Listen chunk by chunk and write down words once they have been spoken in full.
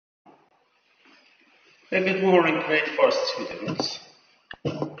Good morning, grade 4 students.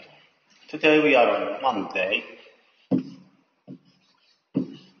 Today we are on Monday.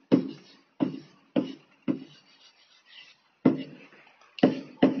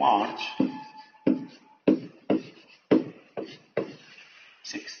 March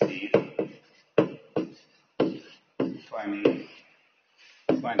 16,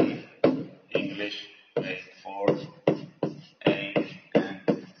 2020, English, grade 4, A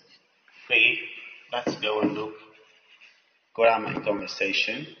and 3. Let's go and look grammar and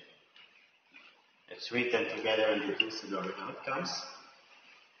conversation. Let's read them together and deduce the learning outcomes.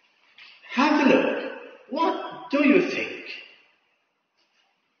 Have a look. What do you think?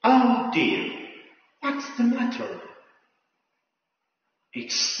 Oh dear, what's the matter?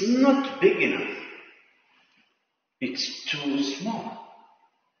 It's not big enough. It's too small.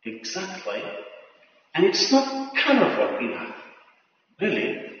 Exactly. And it's not colorful enough.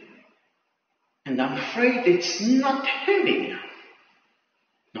 Really? And I'm afraid it's not heavy enough.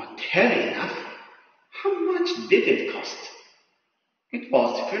 Not heavy enough? How much did it cost? It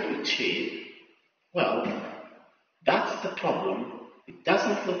was pretty cheap. Well, that's the problem. It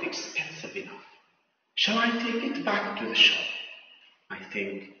doesn't look expensive enough. Shall I take it back to the shop? I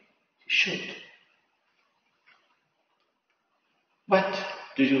think you should. What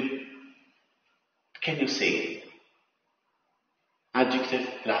can you say? Adjective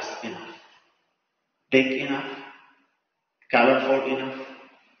plus enough. Big enough, colorful enough,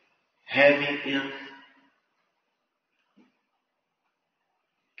 heavy enough.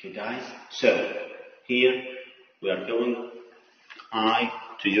 Okay guys, so here we are going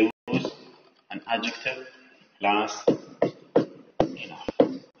to use an adjective plus enough.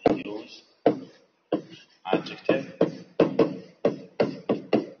 Use adjective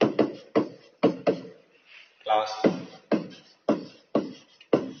plus enough.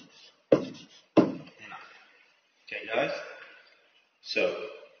 Okay guys, so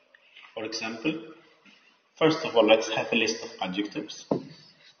for example, first of all let's have a list of adjectives.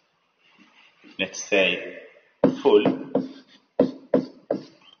 Let's say full,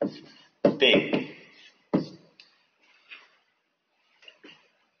 big,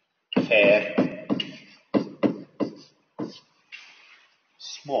 fair,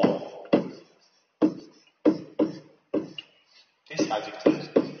 small. This adjective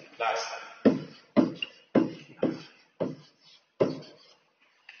plus enough.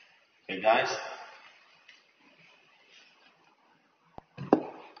 Okay guys,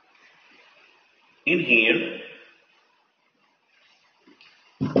 in here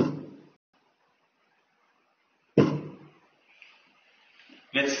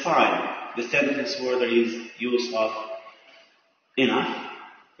let's find the sentence where there is use of enough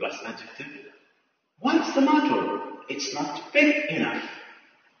plus adjective. What's the matter? It's not big enough.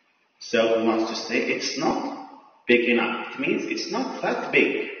 So we want to say it's not big enough. It means it's not that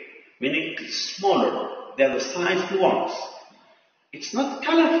big, meaning it's smaller than the size he wants. It's not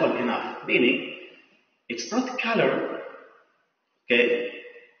colorful enough, meaning it's not color, okay,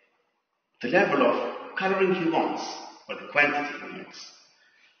 the level of coloring he wants, or the quantity he wants.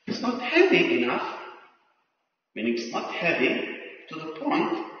 It's not heavy enough, meaning it's not heavy to the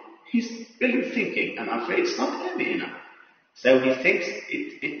point he's really thinking, and I'm afraid it's not heavy enough. So he thinks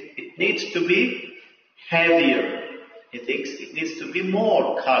it needs to be heavier. He thinks it needs to be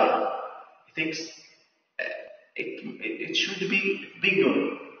more color. He thinks it should be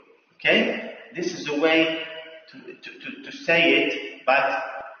bigger. Okay? This is a way to say it, but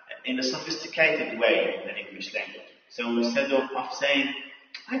in a sophisticated way in the English language. So instead of saying,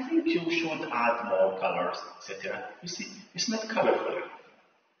 I think you should add more colors, etc. You see, it's not colorful.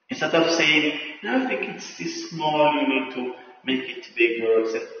 Instead of saying, no, I think it's small, you need to make it bigger,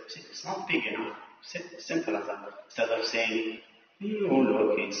 etc. It's not big enough. Simple as that. Instead of saying, oh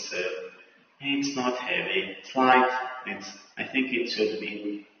look, it's not heavy, it's light, I think it should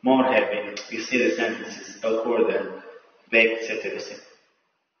be more heavy. You see the sentences awkward and vague, etc.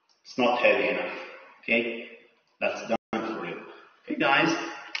 It's not heavy enough. Okay? That's done for you. Okay guys,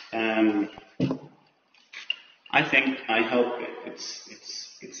 I hope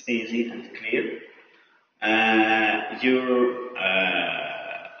it's easy and clear.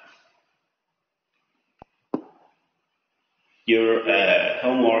 Your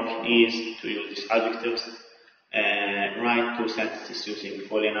homework is to use these adjectives. Write 2 sentences using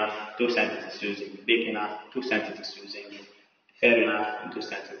full enough, 2 sentences using big enough, 2 sentences using fair enough, and 2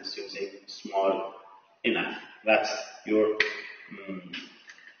 sentences using small enough. That's your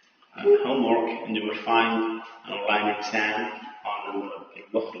homework, and you will find an online exam on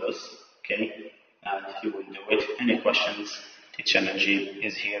enough+. Okay, and you will do it. Any questions? Mr Najib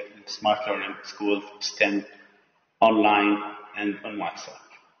is here in Smart Learning School for STEM online and on WhatsApp,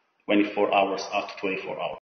 24 hours after 24 hours.